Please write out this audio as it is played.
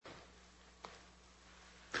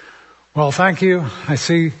Well, thank you. I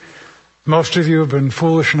see most of you have been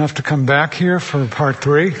foolish enough to come back here for part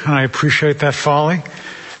 3, and I appreciate that folly,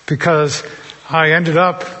 because I ended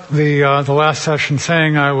up the last session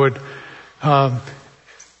saying I would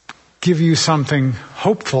give you something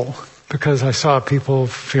hopeful, because I saw people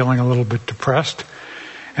feeling a little bit depressed.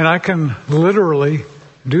 And I can literally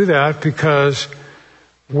do that because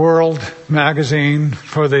World Magazine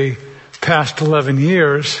for the past 11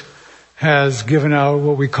 years has given out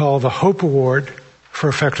what we call the Hope Award for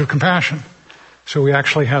Effective Compassion. So we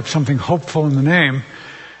actually have something hopeful in the name.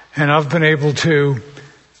 And I've been able to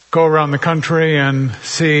go around the country and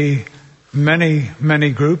see many,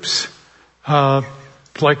 many groups, like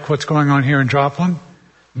what's going on here in Joplin,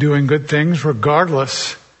 doing good things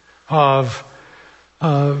regardless of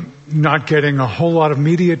not getting a whole lot of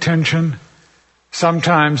media attention.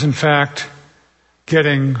 Sometimes, in fact,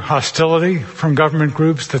 getting hostility from government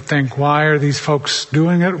groups that think, why are these folks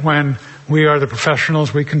doing it when we are the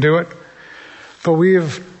professionals, we can do it? But we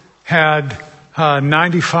have had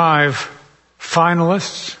 95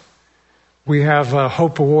 finalists. We have a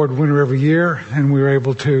Hope Award winner every year, and we were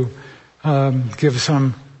able to give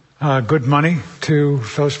some good money to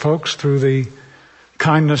those folks through the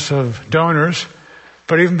kindness of donors.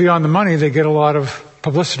 But even beyond the money, they get a lot of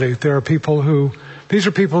publicity. There are people these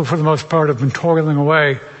are people who for the most part have been toiling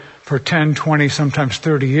away for 10, 20, sometimes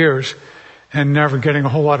 30 years and never getting a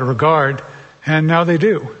whole lot of regard. And now they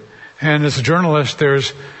do. And as a journalist,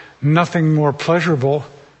 there's nothing more pleasurable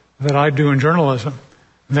that I do in journalism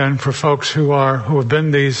than for folks who have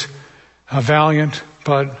been these valiant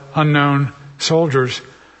but unknown soldiers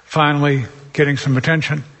finally getting some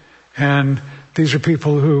attention. And these are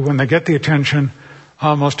people who, when they get the attention,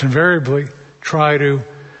 almost invariably try to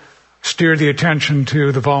steer the attention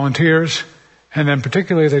to the volunteers, and then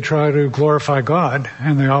particularly they try to glorify God,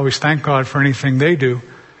 and they always thank God for anything they do,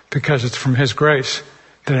 because it's from His grace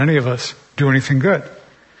that any of us do anything good.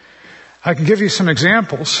 I can give you some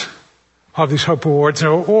examples of these Hope Awards, I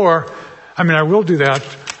will do that.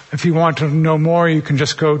 If you want to know more, you can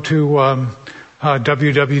just go to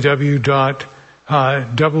www.wng,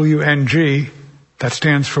 that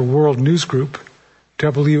stands for World News Group,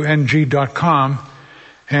 wng.com,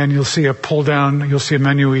 and you'll see a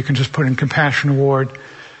menu where you can just put in Compassion Award,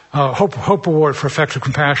 Hope Award for Effective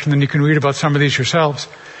Compassion, then you can read about some of these yourselves.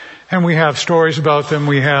 And we have stories about them,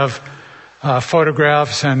 we have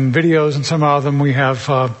photographs and videos, and some of them we have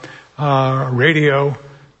radio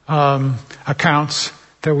accounts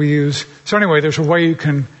that we use. So anyway, there's a way you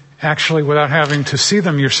can actually, without having to see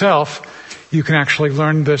them yourself, you can actually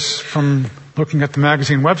learn this from looking at the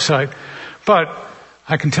magazine website. But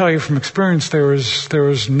I can tell you from experience, there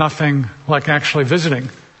is nothing like actually visiting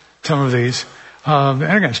some of these. And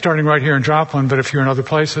again, starting right here in Joplin, but if you're in other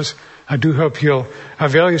places, I do hope you'll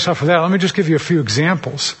avail yourself of that. Let me just give you a few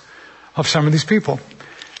examples of some of these people.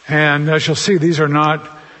 And as you'll see, these are not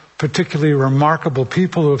particularly remarkable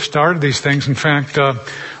people who have started these things. In fact,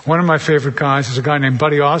 one of my favorite guys is a guy named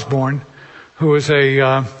Buddy Osborne, who is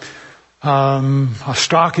a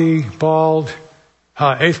stocky, bald,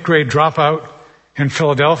 8th grade dropout in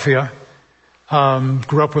Philadelphia,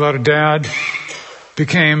 grew up without a dad,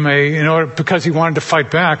 because he wanted to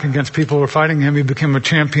fight back against people who were fighting him, he became a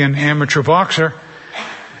champion amateur boxer.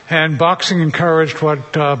 And boxing encouraged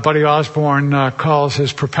what Buddy Osborne calls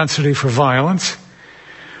his propensity for violence.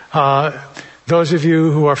 Those of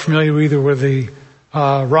you who are familiar either with the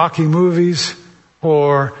Rocky movies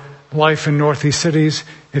or life in Northeast cities,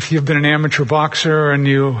 if you've been an amateur boxer and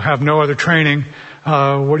you have no other training,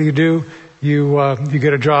 what do? You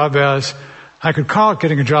get a job I could call it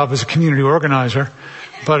getting a job as a community organizer,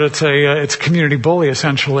 but it's a community bully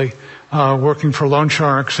essentially, working for loan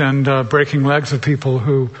sharks and breaking legs of people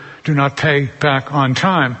who do not pay back on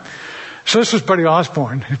time. So this was Buddy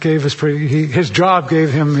Osborne. His job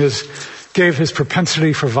gave his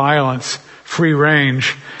propensity for violence free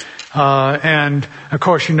range, and of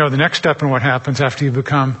course you know the next step in what happens after you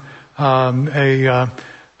become a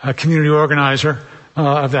community organizer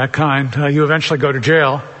of that kind. You eventually go to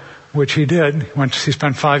jail, which he did. He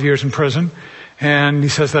spent 5 years in prison, and he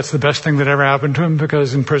says that's the best thing that ever happened to him,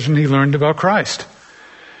 because in prison he learned about Christ.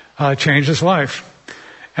 Changed his life.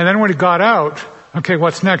 And then when he got out, okay,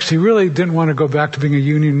 what's next? He really didn't want to go back to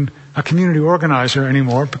being a community organizer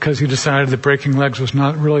anymore, because he decided that breaking legs was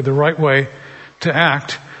not really the right way to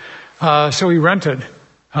act. So he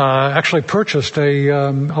actually purchased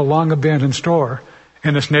a long abandoned store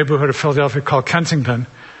in this neighborhood of Philadelphia called Kensington,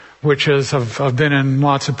 which is, I've been in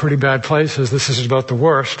lots of pretty bad places. This is about the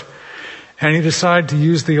worst. And he decided to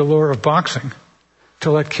use the allure of boxing to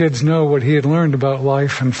let kids know what he had learned about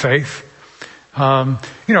life and faith.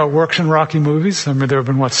 It works in Rocky movies. I mean, there have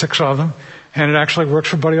been, 6 of them. And it actually works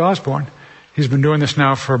for Buddy Osborne. He's been doing this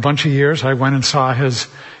now for a bunch of years. I went and saw his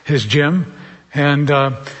gym. And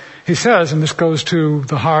he says, and this goes to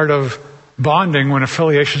the heart of bonding when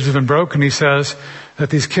affiliations have been broken, he says that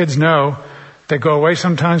these kids know they go away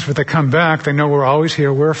sometimes, but they come back. They know we're always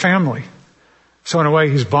here. We're a family. So in a way,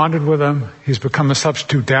 he's bonded with them. He's become a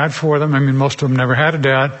substitute dad for them. I mean, most of them never had a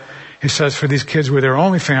dad. He says for these kids, we're their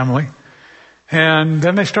only family. And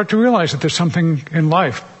then they start to realize that there's something in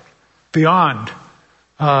life beyond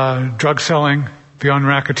drug selling, beyond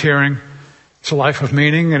racketeering. It's a life of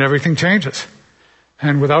meaning, and everything changes.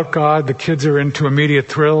 And without God, the kids are into immediate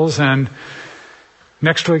thrills, and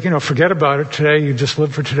next week, forget about it. Today, you just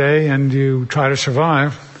live for today and you try to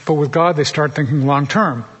survive. But with God, they start thinking long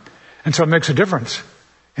term. And so it makes a difference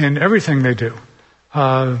in everything they do.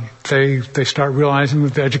 They start realizing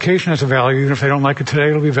that the education has a value. Even if they don't like it today,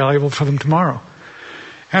 it'll be valuable for them tomorrow.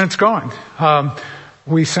 And it's going.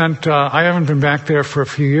 We sent, I haven't been back there for a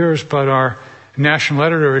few years, but our national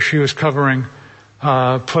editor, as she was covering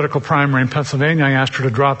political primary in Pennsylvania, I asked her to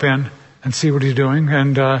drop in and see what he's doing.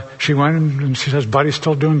 And she went and she says, Buddy's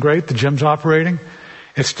still doing great. The gym's operating.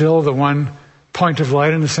 It's still the one point of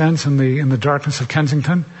light, in a sense, in the darkness of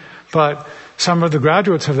Kensington. But some of the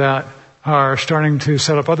graduates of that are starting to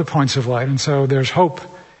set up other points of light. And so there's hope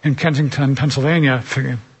in Kensington, Pennsylvania,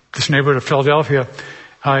 this neighborhood of Philadelphia,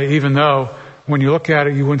 even though when you look at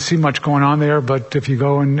it, you wouldn't see much going on there. But if you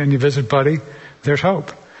go and you visit Buddy, there's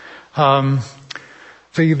hope.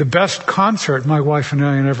 The best concert my wife and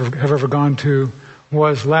I have ever gone to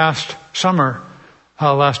was last summer,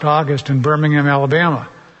 last August in Birmingham, Alabama.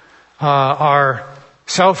 Our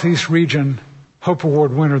Southeast Region Hope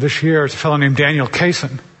Award winner this year is a fellow named Daniel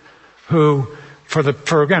Kaysen, who for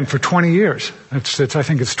 20 years, I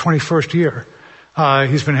think it's 21st year,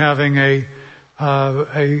 he's been having he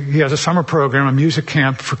has a summer program, a music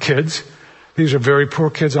camp for kids. These are very poor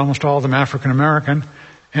kids, almost all of them African American,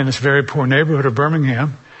 in this very poor neighborhood of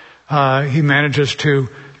Birmingham. He manages to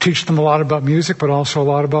teach them a lot about music, but also a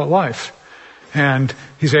lot about life. And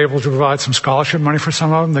he's able to provide some scholarship money for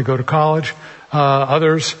some of them. They go to college.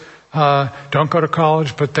 Others don't go to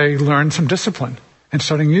college, but they learn some discipline in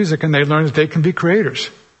studying music, and they learn that they can be creators.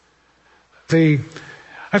 I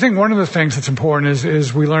think one of the things that's important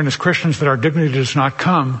is we learn as Christians that our dignity does not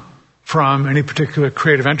come from any particular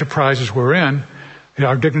creative enterprises we're in.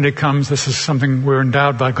 Our dignity comes, this is something we're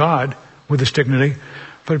endowed by God with, this dignity.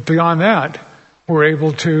 But beyond that, we're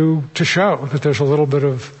able to show that there's a little bit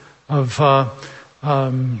of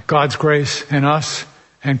God's grace in us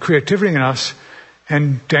and creativity in us.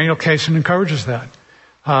 And Daniel Kaysen encourages that.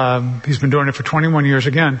 He's been doing it for 21 years.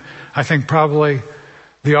 Again, I think probably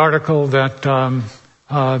the article that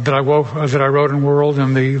I wrote in World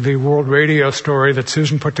and the World Radio story that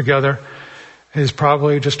Susan put together is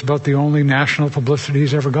probably just about the only national publicity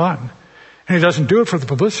he's ever gotten. And he doesn't do it for the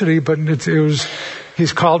publicity, but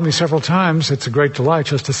he's called me several times. It's a great delight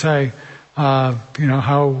just to say, how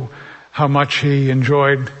much he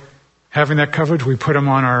enjoyed having that coverage. We put him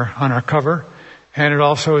on our cover, and it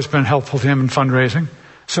also has been helpful to him in fundraising.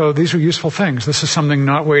 So these are useful things. This is something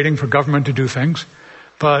not waiting for government to do things,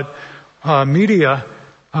 but media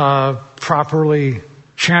properly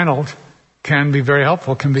channeled can be very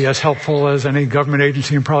helpful, can be as helpful as any government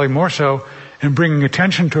agency, and probably more so in bringing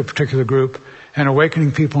attention to a particular group and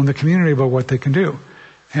awakening people in the community about what they can do,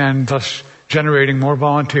 and thus generating more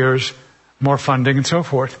volunteers, more funding, and so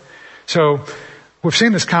forth. So we've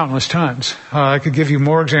seen this countless times. I could give you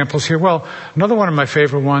more examples here. Well, another one of my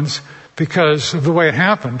favorite ones, because of the way it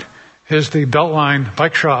happened, is the Beltline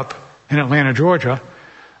Bike Shop in Atlanta, Georgia,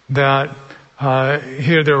 that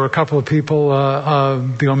here there were a couple of people,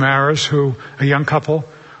 the O'Maras, a young couple,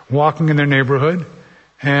 walking in their neighborhood,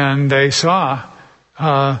 and they saw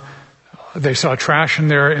trash in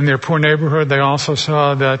their poor neighborhood. They also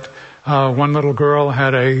saw that one little girl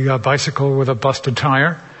had a bicycle with a busted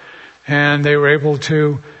tire, and they were able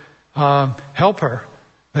to help her.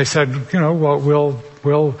 They said,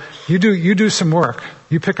 you do some work,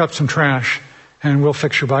 you pick up some trash, and we'll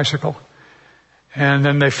fix your bicycle. And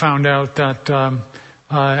then they found out that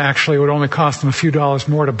actually it would only cost them a few dollars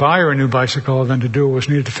more to buy her a new bicycle than to do what was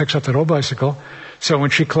needed to fix up that old bicycle. So when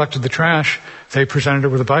she collected the trash, they presented her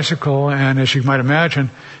with a bicycle, and as you might imagine,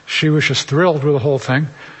 she was just thrilled with the whole thing.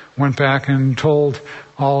 Went back and told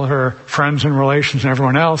all her friends and relations and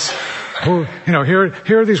everyone else, here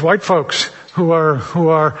are these white folks who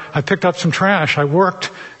are, I picked up some trash, I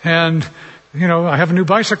worked, and, I have a new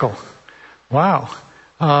bicycle. Wow.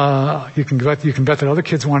 You can bet that other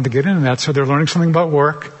kids wanted to get into that, so they're learning something about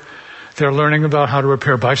work. They're learning about how to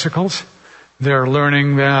repair bicycles. They're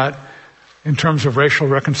learning that in terms of racial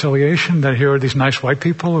reconciliation, that here are these nice white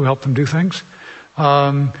people who help them do things.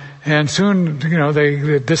 And soon,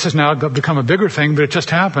 this has now become a bigger thing, but it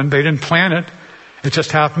just happened. They didn't plan it. It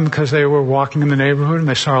just happened because they were walking in the neighborhood and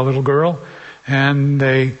they saw a little girl and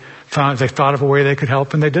they thought of a way they could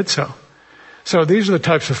help and they did so. So these are the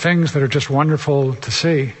types of things that are just wonderful to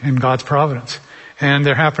see in God's providence. And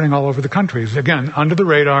they're happening all over the country. Again, under the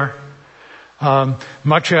radar,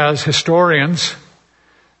 much as historians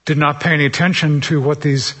did not pay any attention to what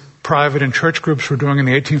these private and church groups were doing in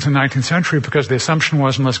the 18th and 19th century, because the assumption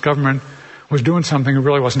was unless government was doing something, it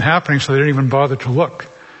really wasn't happening, so they didn't even bother to look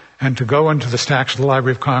and to go into the stacks of the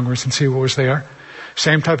Library of Congress and see what was there.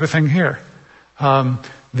 Same type of thing here. Unless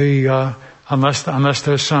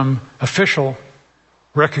there's some official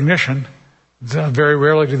recognition, very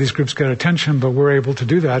rarely do these groups get attention, but we're able to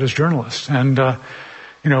do that as journalists. And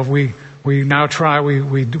we now try,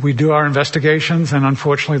 we do our investigations, and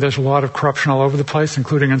unfortunately there's a lot of corruption all over the place,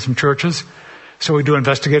 including in some churches. So we do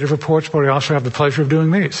investigative reports, but we also have the pleasure of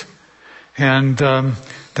doing these. And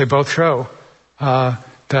they both show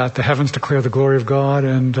that the heavens declare the glory of God,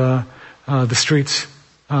 and the streets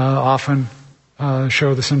often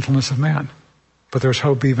show the sinfulness of man. But there's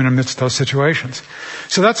hope even amidst those situations.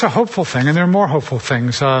 So that's a hopeful thing, and there are more hopeful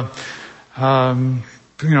things.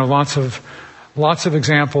 Lots of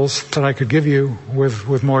examples that I could give you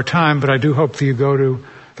with more time, but I do hope that you go to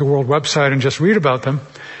the World website and just read about them.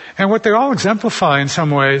 And what they all exemplify in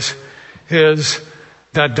some ways is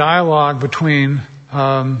that dialogue between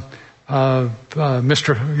Mr.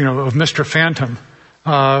 Phantom,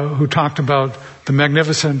 who talked about the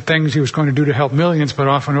magnificent things he was going to do to help millions, but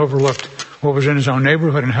often overlooked what was in his own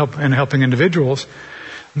neighborhood and helping individuals.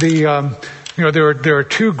 There are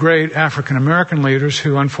two great African American leaders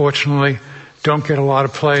who unfortunately don't get a lot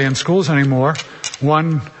of play in schools anymore.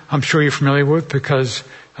 One I'm sure you're familiar with because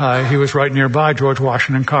he was right nearby, George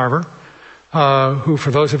Washington Carver, who,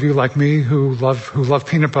 for those of you like me who love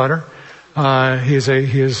peanut butter, he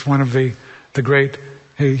is one of the great.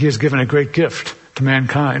 He has given a great gift to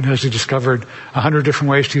mankind as he discovered 100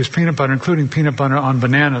 different ways to use peanut butter, including peanut butter on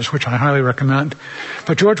bananas, which I highly recommend.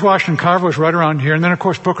 But George Washington Carver was right around here, and then of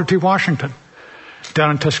course Booker T. Washington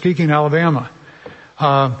down in Tuskegee, Alabama.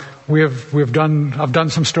 I've done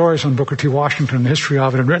some stories on Booker T. Washington and the history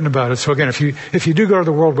of it and written about it. So again, if you do go to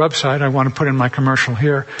the World website, I want to put in my commercial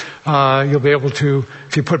here. You'll be able to,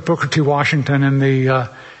 if you put Booker T. Washington in the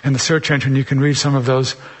search engine, you can read some of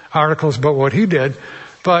those articles about what he did.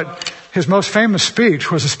 But his most famous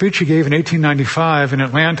speech was a speech he gave in 1895 in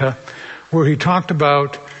Atlanta, where he talked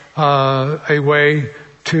about a way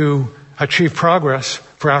to achieve progress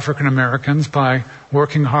for African Americans by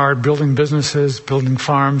working hard, building businesses, building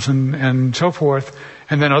farms, and so forth,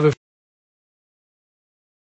 and then other